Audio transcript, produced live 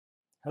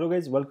Hello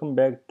guys, welcome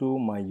back to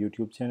my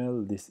YouTube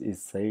channel. This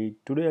is Said.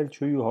 Today I'll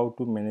show you how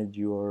to manage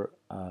your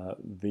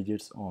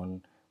widgets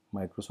on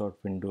Microsoft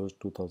Windows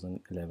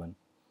 2011.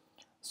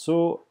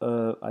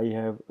 I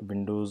have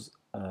Windows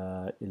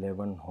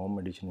 11 Home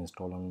Edition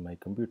installed on my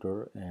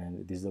computer,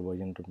 and this is the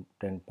version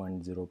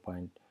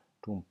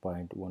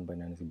 10.0.2.1 by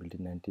 9 built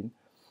in 19,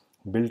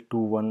 build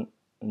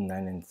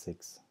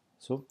 21996.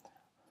 So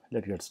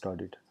let's get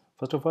started.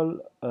 First of all,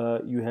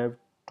 you have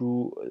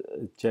to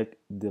check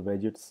the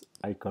widgets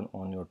icon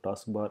on your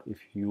taskbar. If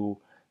you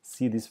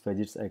see this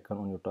widgets icon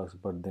on your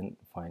taskbar, then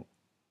fine.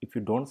 If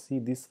you don't see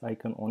this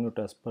icon on your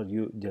taskbar,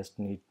 you just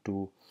need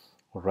to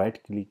right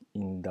click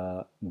in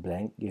the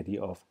blank area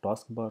of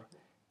taskbar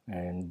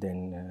and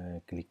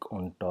then click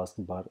on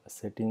taskbar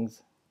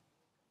settings.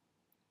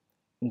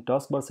 In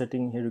taskbar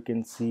setting, here you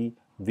can see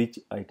which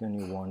icon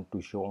you want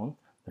to show on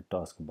the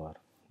taskbar.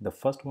 The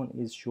first one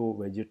is show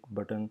widget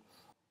button.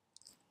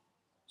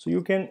 So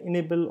you can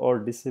enable or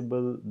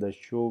disable the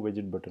show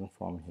widget button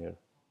from here.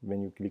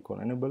 When you click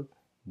on enable,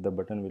 the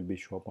button will be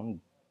show up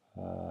on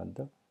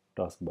the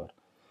taskbar.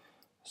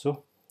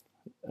 So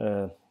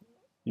uh,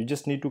 you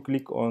just need to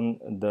click on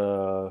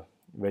the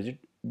widget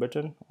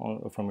button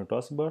from your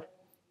taskbar,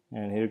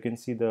 and here you can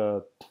see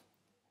the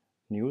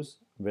news,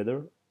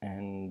 weather,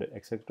 and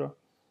etc.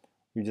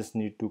 You just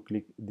need to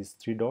click this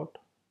three dot,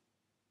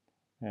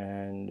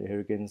 and here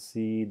you can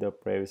see the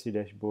privacy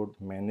dashboard,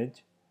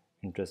 manage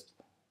interest.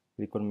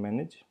 Click on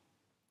manage.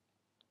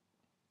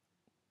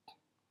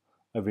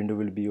 A window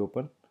will be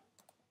open.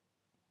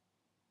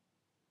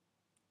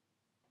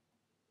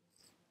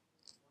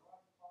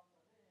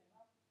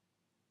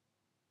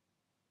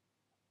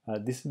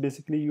 This is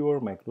basically your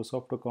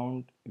Microsoft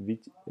account,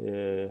 which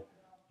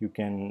you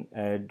can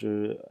add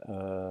to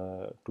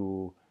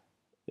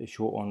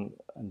show on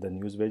the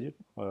news widget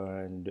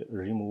and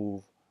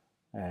remove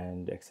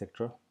and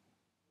etc.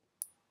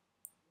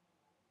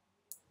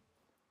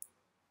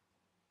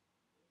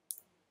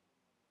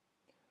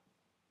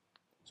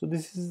 So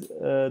this is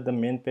the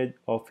main page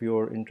of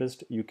your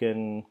interest. You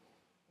can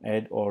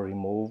add or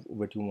remove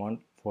what you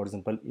want. For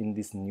example, in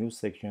this news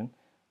section,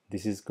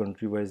 this is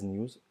country wise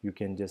news. You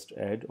can just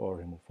add or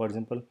remove. For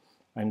example,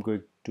 I'm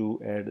going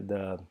to add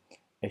the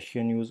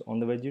Asian news on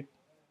the widget.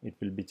 It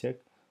will be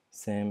checked.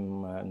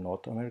 Same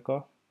North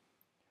America,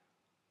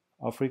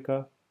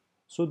 Africa.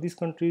 So these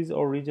countries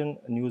or region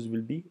news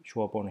will be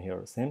show up on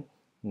here. Same.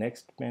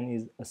 Next pane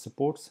is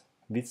sports.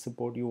 Which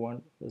sport you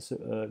want?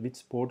 Which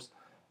sports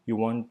you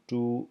want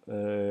to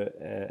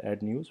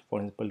add news?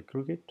 For example,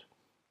 cricket.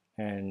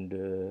 And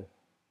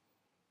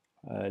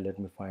let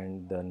me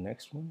find the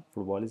next one.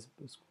 Football is.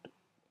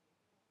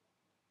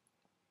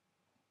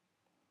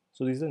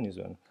 So this is a news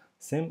one.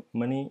 Same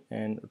money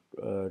and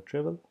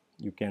travel.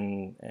 You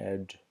can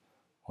add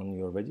on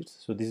your widgets.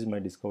 So this is my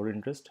discovered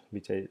interest,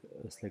 which I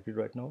selected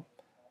right now.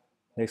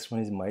 Next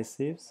one is my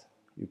saves.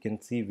 You can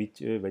see which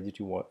widget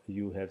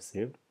you have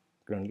saved.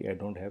 Currently I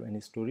don't have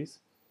any stories.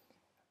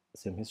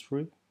 Same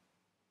history.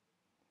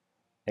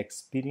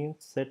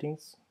 Experience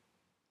settings.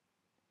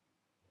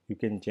 You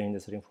can change the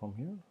setting from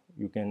here.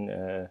 You can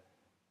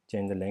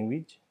change the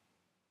language.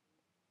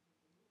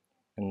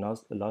 And now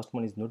the last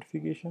one is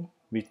notification.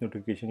 Which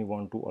notification you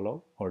want to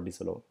allow or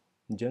disallow.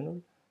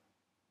 General.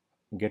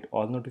 Get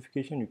all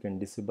notification. You can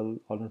disable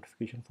all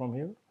notification from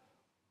here.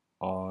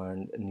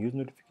 And news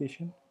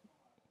notification,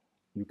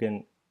 you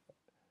can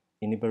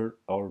enable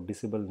or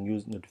disable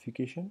news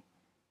notification.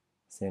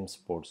 Same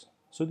sports.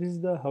 So this is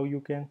the how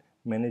you can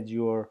manage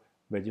your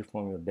widget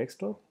from your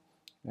desktop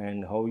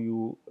and how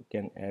you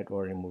can add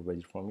or remove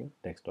widget from your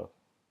desktop.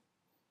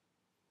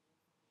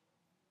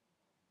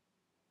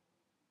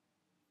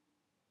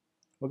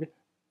 Okay,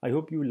 I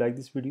hope you like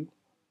this video.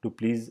 To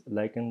please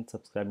like and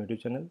subscribe my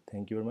YouTube channel.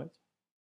 Thank you very much.